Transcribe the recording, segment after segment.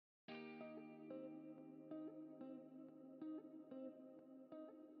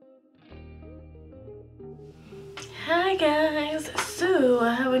Hi guys, so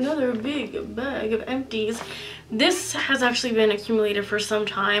I have another big bag of empties. This has actually been accumulated for some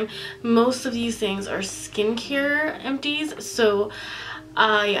time. Most of these things are skincare empties, so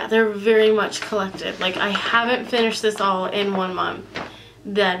yeah, they're very much collected. Like, I haven't finished this all in 1 month.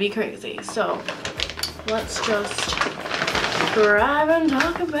 That'd be crazy. So let's just grab and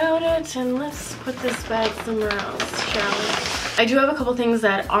talk about it, and let's put this bag somewhere else, shall we? I do have a couple things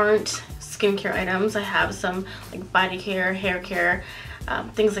that aren't skincare items. I have some like body care, hair care,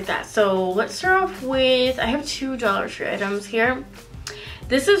 things like that. So let's start off with, I have 2 Dollar Tree items here.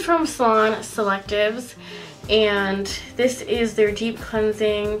 This is from Salon Selectives, and this is their deep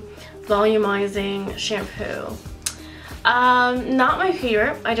cleansing volumizing shampoo. Not my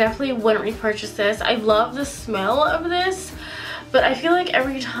favorite. I definitely wouldn't repurchase this. I love the smell of this, but I feel like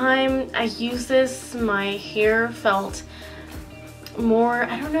every time I use this, my hair felt more,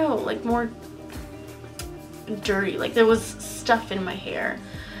 I don't know, like more dirty. Like there was stuff in my hair.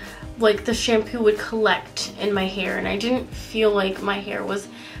 Like the shampoo would collect in my hair, and I didn't feel like my hair was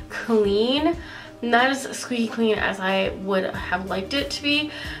clean. Not as squeaky clean as I would have liked it to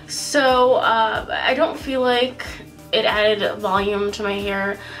be. So I don't feel like it added volume to my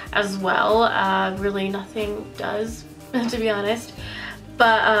hair as well. Really nothing does, to be honest,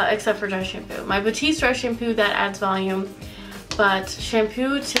 but except for dry shampoo. My Batiste dry shampoo, that adds volume, but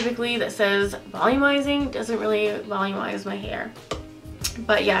shampoo typically that says volumizing doesn't really volumize my hair.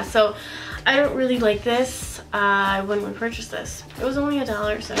 But yeah, so I don't really like this. I wouldn't repurchase this. It was only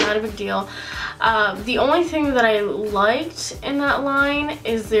 $1, so not a big deal. The only thing that I liked in that line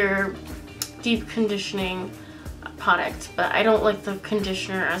is their deep conditioning product, but I don't like the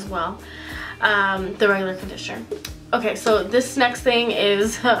conditioner as well, the regular conditioner. Okay, so this next thing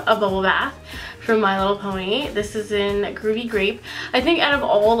is a bubble bath from My Little Pony. This is in Groovy Grape. I think out of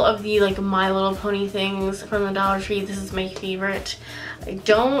all of the like My Little Pony things from the Dollar Tree, this is my favorite. I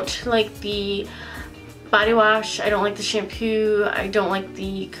don't like the body wash, I don't like the shampoo, I don't like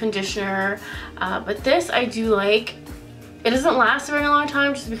the conditioner, but this I do like. It doesn't last a very long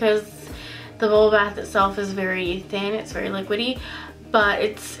time just because the bubble bath itself is very thin, it's very liquidy, but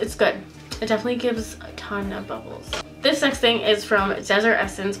it's good. It definitely gives a ton of bubbles. This next thing is from Desert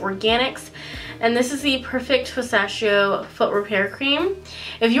Essence Organics, and this is the Perfect Pistachio Foot Repair Cream.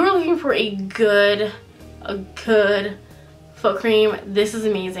 If you were looking for a good foot cream, this is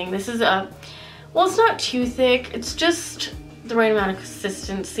amazing. This is well, it's not too thick, it's just the right amount of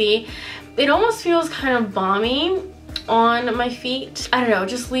consistency. It almost feels kind of balmy on my feet. I don't know, it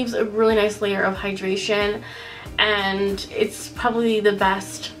just leaves a really nice layer of hydration, and it's probably the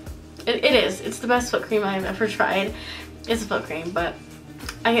best. It's the best foot cream I've ever tried. It's a foot cream, but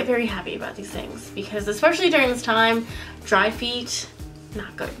I get very happy about these things because especially during this time, dry feet,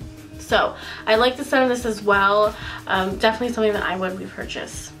 not good. So I like the scent of this as well. Definitely something that I would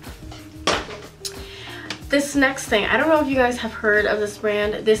repurchase. This next thing, I don't know if you guys have heard of this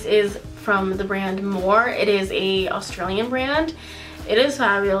brand. This is from the brand More. It is a Australian brand. It is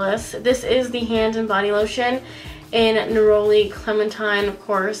fabulous. This is the hand and body lotion in Neroli, Clementine, of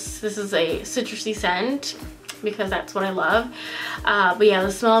course. This is a citrusy scent because that's what I love. But yeah,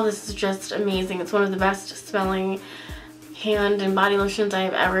 the smell of this is just amazing. It's one of the best smelling hand and body lotions I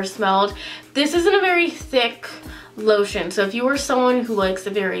have ever smelled. This isn't a very thick lotion, so if you are someone who likes a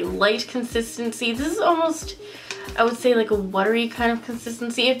very light consistency, this is almost, I would say, like a watery kind of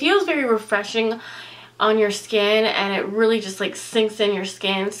consistency. It feels very refreshing on your skin, and it really just like sinks in your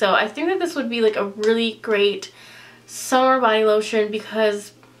skin. So I think that this would be like a really great summer body lotion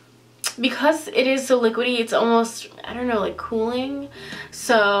because it is so liquidy. It's almost, I don't know, like cooling.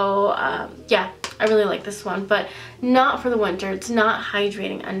 So yeah, I really like this one, but not for the winter. It's not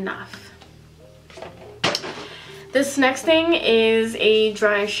hydrating enough. This next thing is a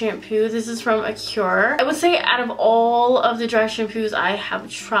dry shampoo. This is from Acure. I would say out of all of the dry shampoos I have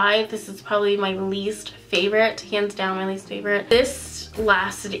tried, this is probably my least favorite, hands down my least favorite. This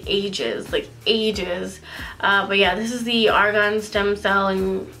lasted ages, like ages. But yeah, this is the Argan Stem Cell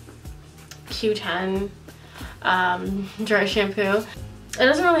and Q10 dry shampoo. It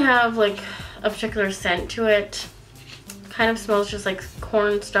doesn't really have like a particular scent to it. Kind of smells just like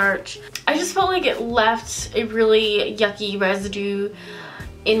cornstarch. I just felt like it left a really yucky residue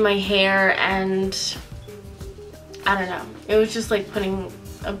in my hair, and I don't know. It was just like putting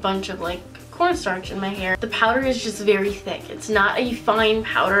a bunch of like cornstarch in my hair. The powder is just very thick. It's not a fine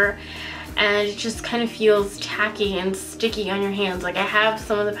powder, and it just kind of feels tacky and sticky on your hands. Like I have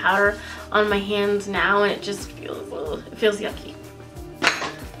some of the powder on my hands now, and it just feels, it feels yucky.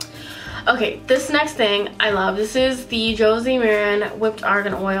 Okay, this next thing I love. This is the Josie Maran Whipped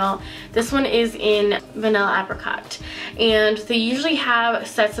Argan Oil. This one is in Vanilla Apricot. And they usually have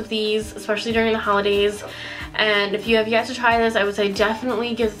sets of these, especially during the holidays. And if you have yet to try this, I would say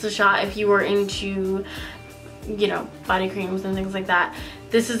definitely give this a shot if you were into, you know, body creams and things like that.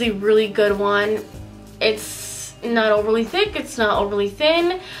 This is a really good one. It's not overly thick, it's not overly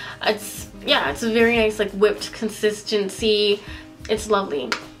thin. It's a very nice like whipped consistency. It's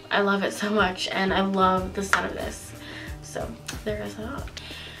lovely. I love it so much, and I love the scent of this. So there is that.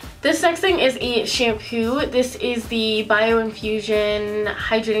 This next thing is a shampoo. This is the Bioinfusion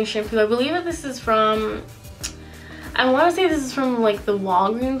Hydrating Shampoo. I believe that this is from, I want to say this is from like the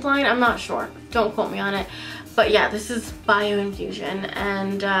Walgreens line. I'm not sure. Don't quote me on it. But yeah, this is Bioinfusion,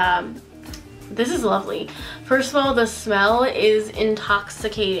 and this is lovely. First of all, the smell is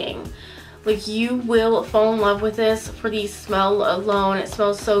intoxicating. Like, you will fall in love with this for the smell alone. It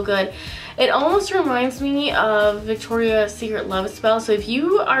smells so good. It almost reminds me of Victoria's Secret Love Spell. So if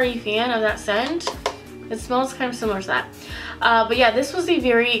you are a fan of that scent, it smells kind of similar to that. But yeah, this was a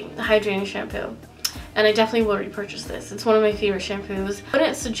very hydrating shampoo. And I definitely will repurchase this. It's one of my favorite shampoos. I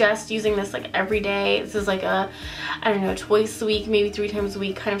wouldn't suggest using this like every day. This is like a, I don't know, twice a week, maybe 3 times a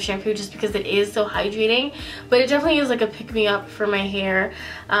week kind of shampoo, just because it is so hydrating. But it definitely is like a pick-me-up for my hair.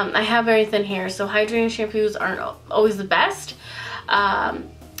 I have very thin hair, so hydrating shampoos aren't always the best.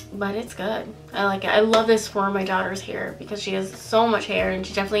 But it's good. I like it. I love this for my daughter's hair because she has so much hair and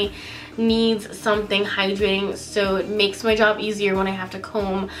she definitely needs something hydrating, so it makes my job easier when I have to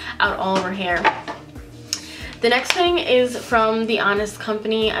comb out all of her hair. The next thing is from the Honest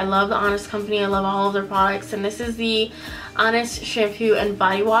Company. I love the Honest Company. I love all of their products. And this is the Honest Shampoo and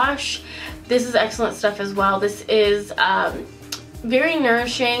Body Wash. This is excellent stuff as well. This is very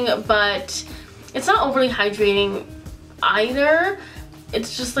nourishing, but it's not overly hydrating either.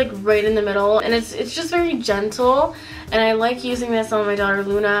 It's just like right in the middle, and it's just very gentle. And I like using this on my daughter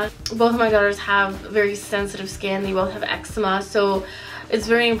Luna. Both of my daughters have very sensitive skin. They both have eczema, so it's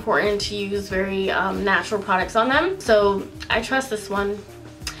very important to use very natural products on them. So I trust this one.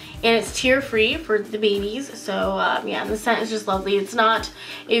 And it's tear-free for the babies. So yeah, and the scent is just lovely. It's not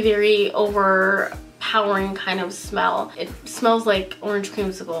a very overpowering kind of smell. It smells like orange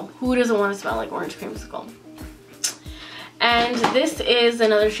creamsicle. Who doesn't want to smell like orange creamsicle? And this is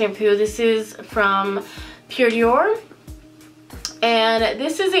another shampoo. This is from Pura. And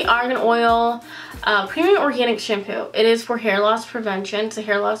this is the Argan Oil Premium Organic Shampoo. It is for hair loss prevention. It's a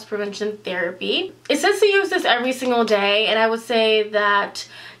hair loss prevention therapy. It says to use this every single day, and I would say that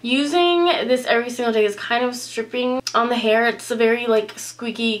using this every single day is kind of stripping on the hair. It's a very like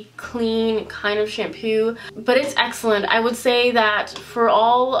squeaky clean kind of shampoo, but it's excellent. I would say that for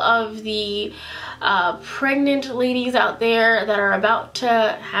all of the pregnant ladies out there that are about to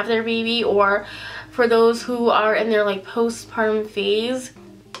have their baby, or for those who are in their like postpartum phase,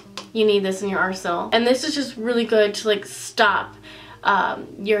 you need this in your arsenal. And this is just really good to like stop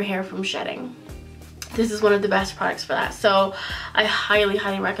your hair from shedding. This is one of the best products for that. So I highly,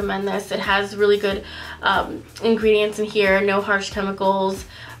 highly recommend this. It has really good ingredients in here, no harsh chemicals.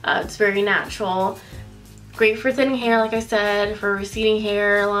 It's very natural. Great for thinning hair, like I said, for receding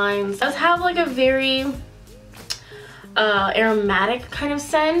hairlines. It does have like a very aromatic kind of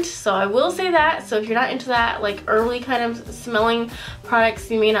scent, so I will say that. So if you're not into that like early kind of smelling products,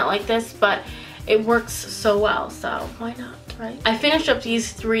 you may not like this, but it works so well, so why not, right? I finished up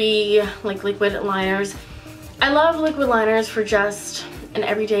these 3 like liquid liners. I love liquid liners for just an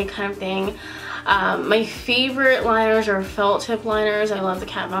everyday kind of thing. My favorite liners are felt tip liners. I love the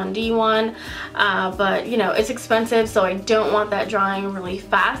Kat Von D one, but you know, it's expensive, so I don't want that drying really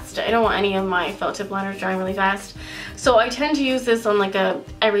fast. I don't want any of my felt tip liners drying really fast. So I tend to use this on like a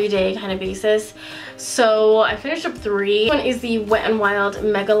everyday kind of basis. So I finished up 3. One is the Wet n Wild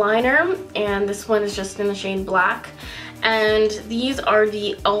Mega Liner, and this one is just in the shade Black. And these are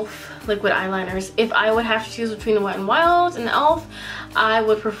the e.l.f. liquid eyeliners. If I would have to choose between the Wet n Wild and the e.l.f., I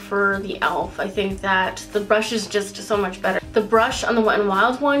would prefer the e.l.f. I think that the brush is just so much better. The brush on the Wet n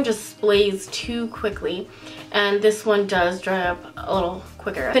Wild one just sprays too quickly, and this one does dry up a little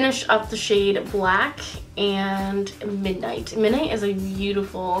quicker. Finish up the shade Black and Midnight. Midnight is a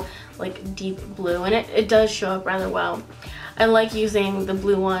beautiful like deep blue, and it does show up rather well. I like using the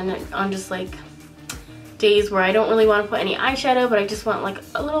blue one on just like days where I don't really want to put any eyeshadow, but I just want like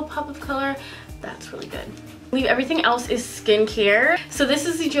a little pop of color. That's really good. Everything else is skincare. So this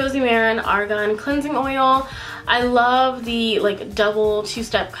is the Josie Maran Argan Cleansing Oil. I love the like double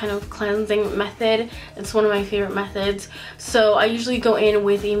 2-step kind of cleansing method. It's one of my favorite methods. So I usually go in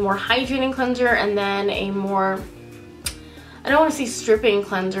with a more hydrating cleanser and then a more I don't want to say stripping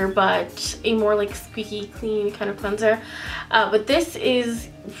cleanser, but a more like squeaky clean kind of cleanser. But this is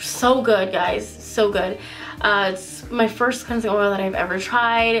so good, guys, so good. It's my first cleansing oil that I've ever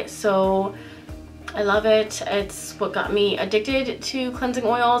tried, so I love it. It's what got me addicted to cleansing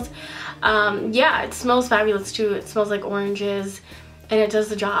oils. Yeah, it smells fabulous too. It smells like oranges, and it does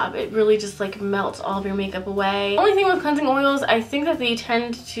the job. It really just like melts all of your makeup away. The only thing with cleansing oils, I think that they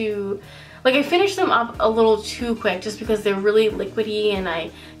tend to, like, I finish them up a little too quick just because they're really liquidy and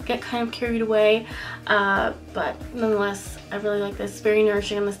I get kind of carried away. But nonetheless, I really like this. Very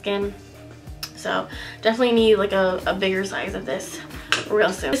nourishing on the skin. So definitely need like a bigger size of this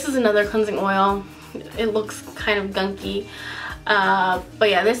real soon. This is another cleansing oil. It looks kind of gunky. But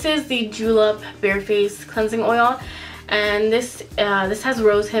yeah, this is the Julep Bare Face Cleansing Oil. And this has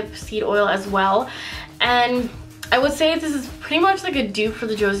rosehip seed oil as well. And I would say this is pretty much like a dupe for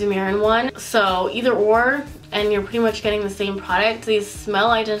the Josie Maran one. So either or, and you're pretty much getting the same product. These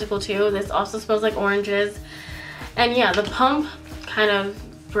smell identical too. This also smells like oranges. And yeah, the pump kind of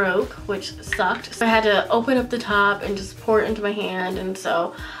broke, which sucked. So I had to open up the top and just pour it into my hand. And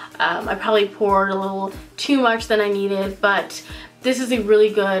so I probably poured a little too much than I needed. But this is a really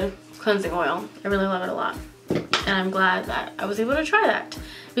good cleansing oil. I really love it a lot. And I'm glad that I was able to try that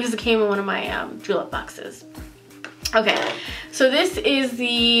because it came in one of my Julep boxes. Okay, so this is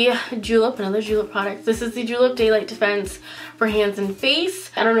the Julep, another Julep product. This is the Julep Daylight Defense for hands and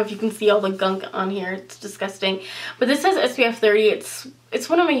face. I don't know if you can see all the gunk on here. It's disgusting. But this has SPF 30. It's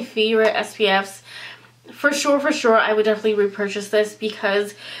one of my favorite SPFs. For sure, I would definitely repurchase this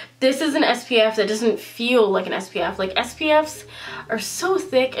because this is an SPF that doesn't feel like an SPF. Like, SPFs are so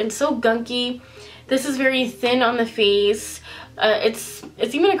thick and so gunky. This is very thin on the face. It's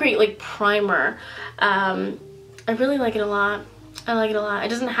even a great like primer. I really like it a lot. I like it a lot. It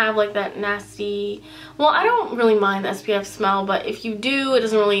doesn't have like that nasty, well, I don't really mind the SPF smell, but if you do, it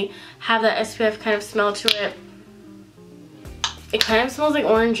doesn't really have that SPF kind of smell to it. It kind of smells like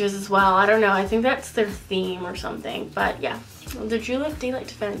oranges as well. I don't know. I think that's their theme or something. But yeah, the Julep Daylight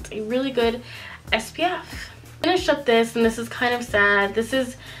Defense, a really good SPF. Finished up this, and this is kind of sad. This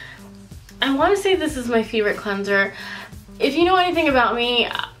is, I want to say this is my favorite cleanser. If you know anything about me,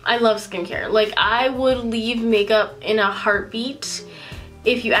 I love skincare. Like, I would leave makeup in a heartbeat.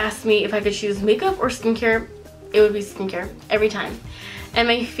 If you asked me if I could choose makeup or skincare, it would be skincare every time. And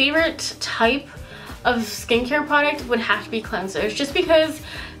my favorite type of skincare product would have to be cleansers, just because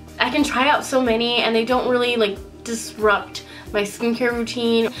I can try out so many and they don't really like disrupt my skincare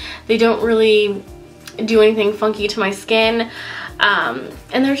routine. They don't really do anything funky to my skin. And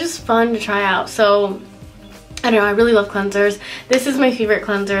they're just fun to try out. So I don't know, I really love cleansers. This is my favorite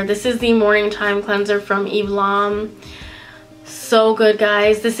cleanser. This is the Morning Time Cleanser from Balm. So good,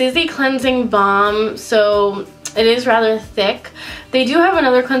 guys. This is a cleansing balm, so it is rather thick. They do have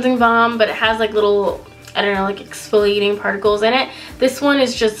another cleansing balm, but it has like little, I don't know, like exfoliating particles in it. This one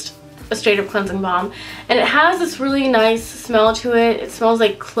is just a straight up cleansing balm. And it has this really nice smell to it. It smells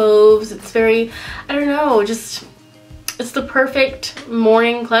like cloves. It's very, I don't know, just, it's the perfect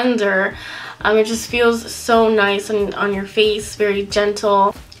morning cleanser. It just feels so nice on your face, very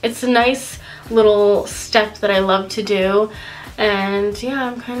gentle. It's a nice little step that I love to do. And yeah,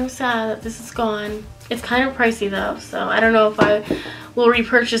 I'm kind of sad that this is gone. It's kind of pricey though, so I don't know if I will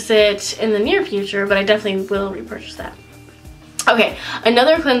repurchase it in the near future, but I definitely will repurchase that. Okay,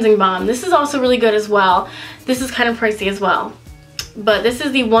 another cleansing balm. This is also really good as well. This is kind of pricey as well. But this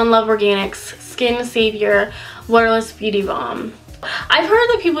is the One Love Organics Skin Savior Waterless Beauty Balm. I've heard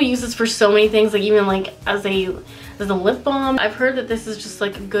that people use this for so many things, like even like as a lip balm. I've heard that this is just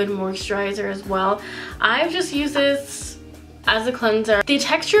like a good moisturizer as well. I've just used this as a cleanser. The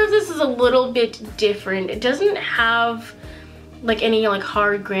texture of this is a little bit different. It doesn't have like any like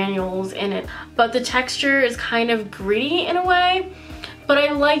hard granules in it, but the texture is kind of gritty in a way, but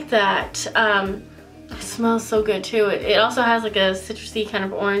I like that. It smells so good too. It also has like a citrusy kind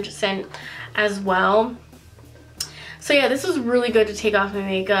of orange scent as well. So yeah, this was really good to take off my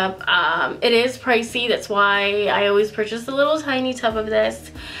makeup. It is pricey, that's why I always purchase a little tiny tub of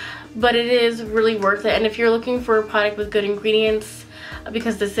this, but it is really worth it. And if you're looking for a product with good ingredients,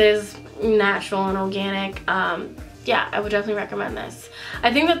 because this is natural and organic, yeah, I would definitely recommend this.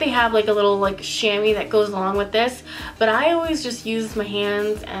 I think that they have like a little like chamois that goes along with this, but I always just use my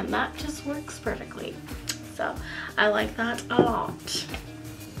hands and that just works perfectly. So I like that a lot.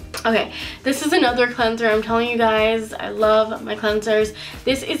 Okay, this is another cleanser. I'm telling you guys, I love my cleansers.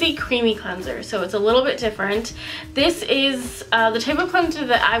 This is a creamy cleanser, so it's a little bit different. This is the type of cleanser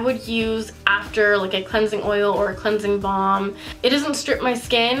that I would use after like a cleansing oil or a cleansing balm. It doesn't strip my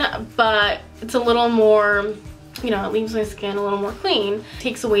skin, but it's a little more you know, it leaves my skin a little more clean.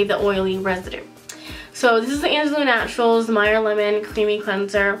 Takes away the oily residue. So this is the Andalou Naturals Meyer Lemon Creamy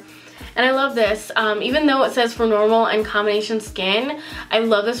Cleanser. And I love this. Even though it says for normal and combination skin, I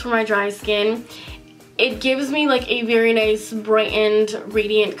love this for my dry skin. It gives me like a very nice, brightened,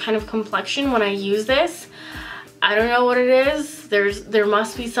 radiant kind of complexion when I use this. I don't know what it is. There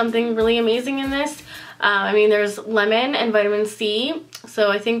must be something really amazing in this. I mean, there's lemon and vitamin C. So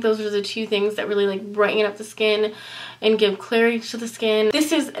I think those are the two things that really like brighten up the skin and give clarity to the skin.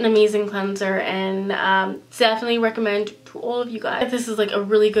 This is an amazing cleanser, and definitely recommend to all of you guys. This is like a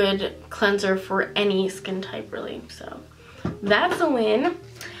really good cleanser for any skin type, really. So that's a win.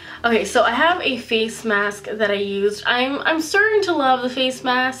 Okay, so I have a face mask that I used. I'm starting to love the face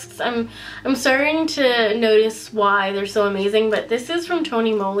masks. I'm starting to notice why they're so amazing, but this is from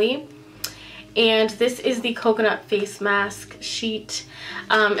Moly. And this is the coconut face mask sheet,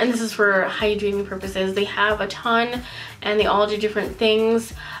 and this is for hydrating purposes. They have a ton and they all do different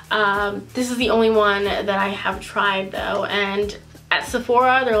things. This is the only one that I have tried though, and at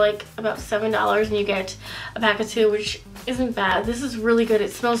Sephora they're like about $7 and you get a pack of 2, which isn't bad. This is really good.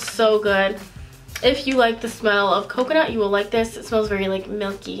 It smells so good. If you like the smell of coconut, you will like this. It smells very like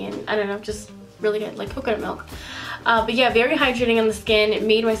milky and I don't know, just really good, like coconut milk. But yeah, very hydrating on the skin. It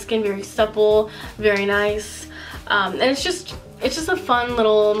made my skin very supple, very nice. And it's just a fun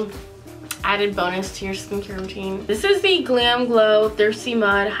little added bonus to your skincare routine. This is the Glam Glow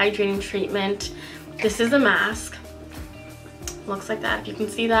ThirstMud Hydrating Treatment. This is a mask. Looks like that, if you can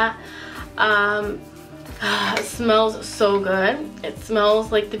see that. It smells so good. It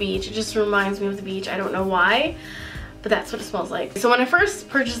smells like the beach. It just reminds me of the beach. I don't know why, but that's what it smells like. So when I first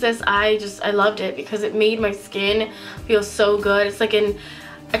purchased this, I loved it because it made my skin feel so good. It's like an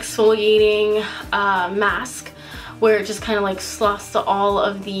exfoliating mask where it just kind of like sloughs all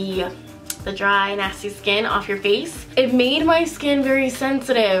of the dry, nasty skin off your face. It made my skin very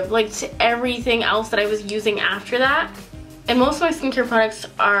sensitive, like to everything else that I was using after that. And most of my skincare products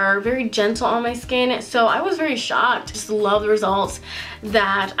are very gentle on my skin, so I was very shocked. Just love the results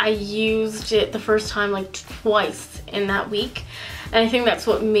that I used it the first time like twice in that week. And I think that's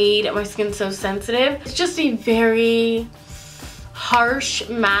what made my skin so sensitive. It's just a very harsh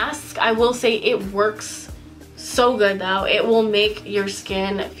mask. I will say it works so good though. It will make your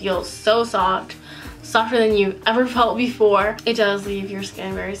skin feel so soft, softer than you've ever felt before. It does leave your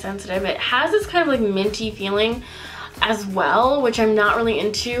skin very sensitive. It has this kind of like minty feeling as well, which I'm not really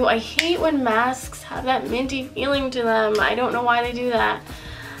into. I hate when masks have that minty feeling to them. I don't know why they do that,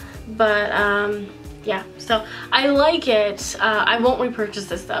 but yeah, so I like it. I won't repurchase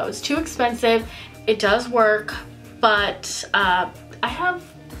this though. It's too expensive. It does work, but I have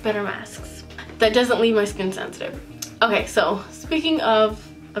better masks that doesn't leave my skin sensitive. Okay, so speaking of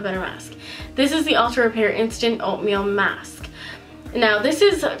a better mask, this is the Ultra Repair Instant Oatmeal Mask. Now this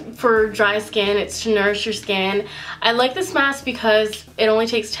is for dry skin. It's to nourish your skin. I like this mask because it only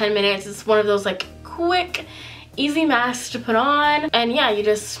takes 10 minutes. It's one of those like quick, easy masks to put on. And yeah, you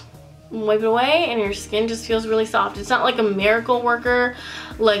just wipe it away and your skin just feels really soft. It's not like a miracle worker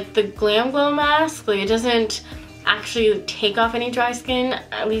like the Glam Glow mask. Like it doesn't actually take off any dry skin.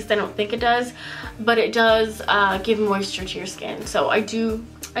 At least I don't think it does. But it does give moisture to your skin. So I do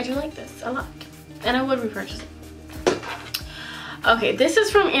like this a lot. And I would repurchase it. Okay, this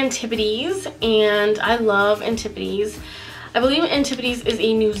is from Antipodes, and I love Antipodes. I believe Antipodes is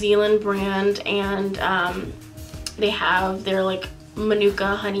a New Zealand brand, and they have their like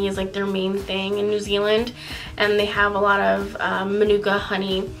Manuka honey is like their main thing in New Zealand, and they have a lot of Manuka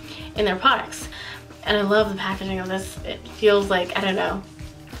honey in their products. And I love the packaging of this. It feels like, I don't know,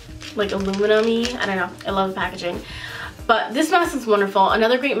 like aluminum-y. I don't know. I love the packaging. But this mask is wonderful.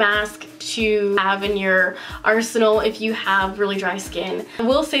 Another great mask to have in your arsenal if you have really dry skin. I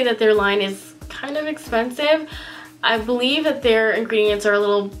will say that their line is kind of expensive. I believe that their ingredients are a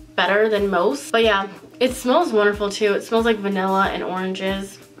little better than most. But yeah, it smells wonderful too. It smells like vanilla and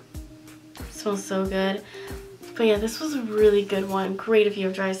oranges. It smells so good. But yeah, this was a really good one. Great if you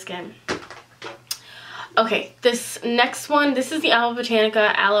have dry skin. Okay, this next one, this is the Alba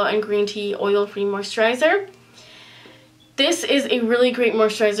Botanica Aloe and Green Tea Oil-Free Moisturizer. This is a really great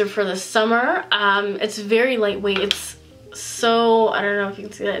moisturizer for the summer. It's very lightweight. It's so, I don't know if you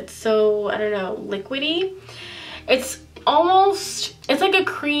can see that. It's so, I don't know, liquidy. It's like a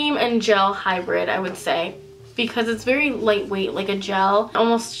cream and gel hybrid, I would say, because it's very lightweight, like a gel,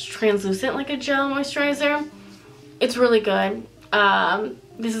 almost translucent like a gel moisturizer. It's really good.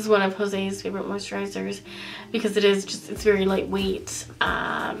 This is one of Jose's favorite moisturizers because it's very lightweight.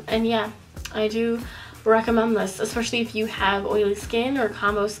 And yeah, I do recommend this, especially if you have oily skin or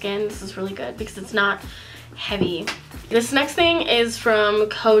combo skin. This is really good because it's not heavy. This next thing is from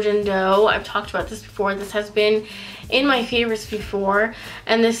Kojan Dough. I've talked about this before. This has been in my favorites before,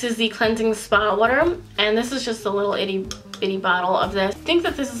 and this is the cleansing spa water, and this is just a little itty bitty bottle of this. I think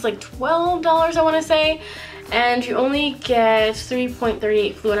that this is like $12, I want to say, and you only get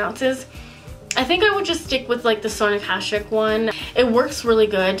 3.38 fluid ounces. I think I would just stick with like the Sonic Hashik one. It works really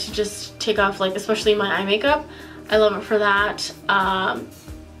good to just take off, like, especially my eye makeup. I love it for that.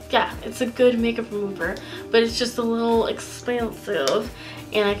 Yeah, it's a good makeup remover, but it's just a little expensive,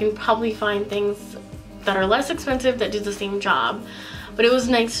 and I can probably find things that are less expensive that do the same job. But it was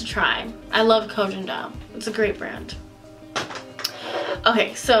nice to try. I love Kojan Dough. It's a great brand.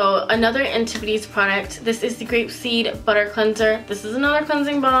 Okay, so another Antipodes product. This is the Grapeseed Butter Cleanser. This is another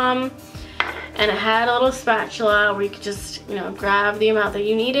cleansing balm, and it had a little spatula where you could just, you know, grab the amount that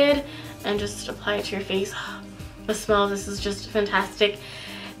you needed and just apply it to your face. The smell of this is just fantastic.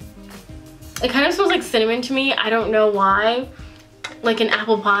 It kind of smells like cinnamon to me. I don't know why. Like an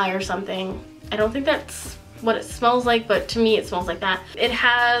apple pie or something. I don't think that's what it smells like, but to me it smells like that. It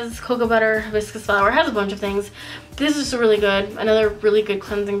has cocoa butter, hibiscus flower, it has a bunch of things. This is just really good. Another really good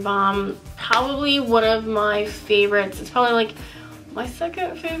cleansing balm. Probably one of my favorites. It's probably like my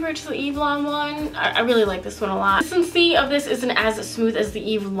second favorite to the Eve Lom one. I really like this one a lot. The consistency of this isn't as smooth as the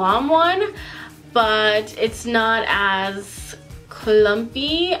Eve Lom one, but it's not as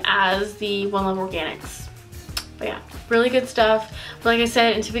clumpy as the One Love Organics. But yeah, really good stuff. But like I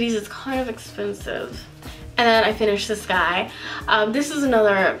said, Antipodes is kind of expensive. And then I finished this guy. This is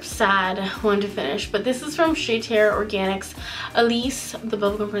another sad one to finish, but this is from Shea Terre Organics. Elise, the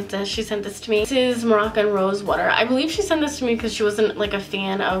Bubblegum Princess, she sent this to me. This is Moroccan Rose Water. I believe she sent this to me because she wasn't like a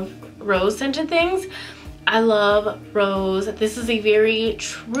fan of rose scented things. I love rose. This is a very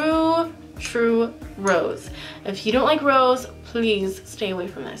true rose. If you don't like rose, please stay away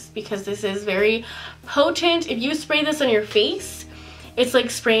from this, because this is very potent. If you spray this on your face, it's like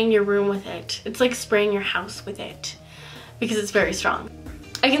spraying your room with it. It's like spraying your house with it, because it's very strong.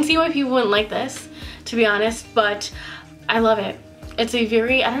 I can see why people wouldn't like this, to be honest, but I love it. It's a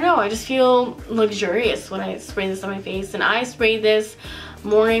very, I don't know, I just feel luxurious when I spray this on my face, and I spray this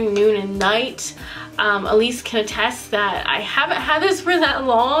morning, noon, and night. Elise can attest that I haven't had this for that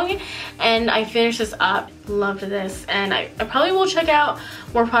long, and I finished this up. Loved this, and I probably will check out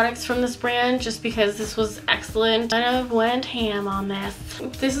more products from this brand just because this was excellent. Kind of went ham on this.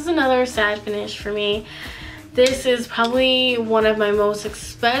 This is another sad finish for me. This is probably one of my most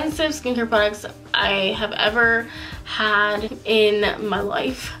expensive skincare products I have ever had in my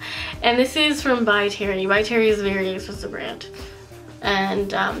life, and this is from By Terry. By Terry is a very expensive brand. And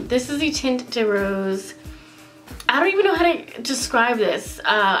this is the Tint de Rose. I don't even know how to describe this.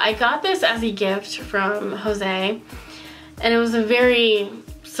 I got this as a gift from Jose, and it was a very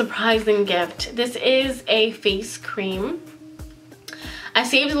surprising gift. This is a face cream. I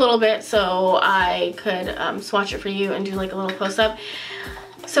saved a little bit so I could swatch it for you and do like a little close-up.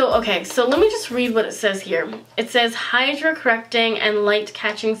 So, okay, so let me just read what it says here. It says, Hydra correcting and light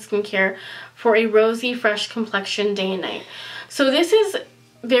catching skincare for a rosy, fresh complexion day and night. So this is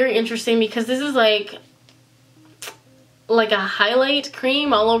very interesting because this is like a highlight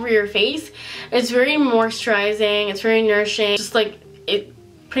cream all over your face. It's very moisturizing, it's very nourishing, just like it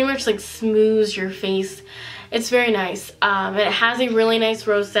pretty much like smooths your face. It's very nice. It has a really nice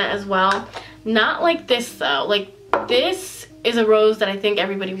rose scent as well. Not like this though. Like this is a rose that I think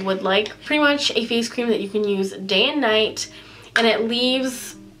everybody would like. Pretty much a face cream that you can use day and night, and it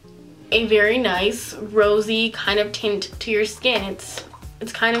leaves a very nice rosy kind of tint to your skin.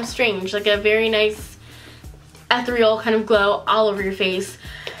 It's kind of strange, like a very nice ethereal kind of glow all over your face.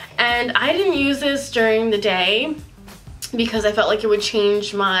 And I didn't use this during the day because I felt like it would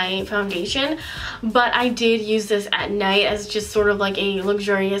change my foundation, but I did use this at night as just sort of like a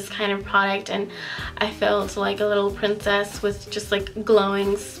luxurious kind of product, and I felt like a little princess with just like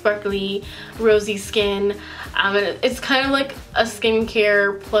glowing, sparkly, rosy skin. And it's kind of like a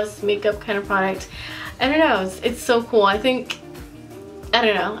skincare plus makeup kind of product. I don't know, it's so cool. I think, I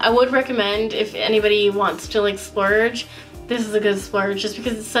don't know, I would recommend if anybody wants to like splurge, this is a good splurge just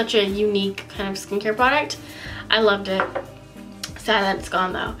because it's such a unique kind of skincare product. I loved it. Sad that it's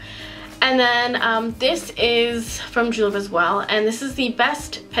gone though. And then this is from Julep as well, and this is the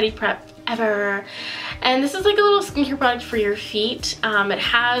best pedi prep ever. And this is like a little skincare product for your feet. It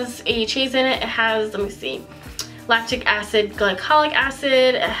has AHAs in it. It has, let me see, lactic acid, glycolic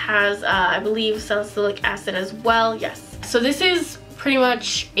acid. It has, I believe, salicylic acid as well. Yes. So this is pretty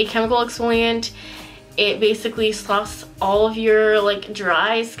much a chemical exfoliant. It basically sloughs all of your like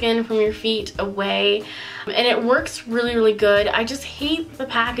dry skin from your feet away, and it works really, really good. I just hate the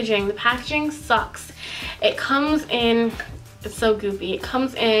packaging. The packaging sucks. It comes in, it's so goopy, it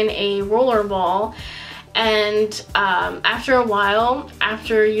comes in a roller ball, and after a while,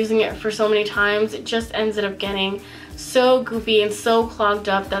 after using it for so many times, it just ends up getting so goopy and so clogged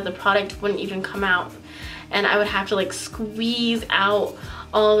up that the product wouldn't even come out, and I would have to like squeeze out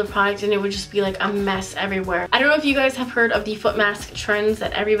all the product, and it would just be like a mess everywhere. I don't know if you guys have heard of the foot mask trends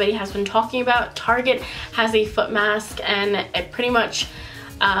that everybody has been talking about. Target has a foot mask, and it pretty much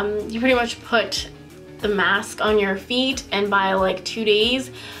you pretty much put the mask on your feet, and by like 2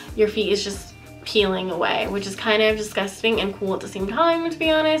 days your feet is just peeling away, which is kind of disgusting and cool at the same time, to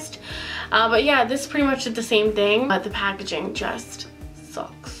be honest. But yeah, this pretty much did the same thing, but the packaging just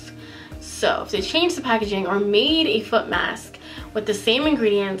sucks. So if they changed the packaging or made a foot mask with the same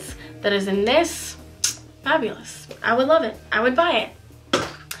ingredients that is in this, fabulous. I would love it. I would buy it.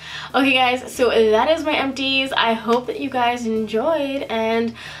 Okay guys, so that is my empties. I hope that you guys enjoyed,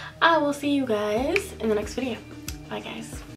 and I will see you guys in the next video. Bye guys.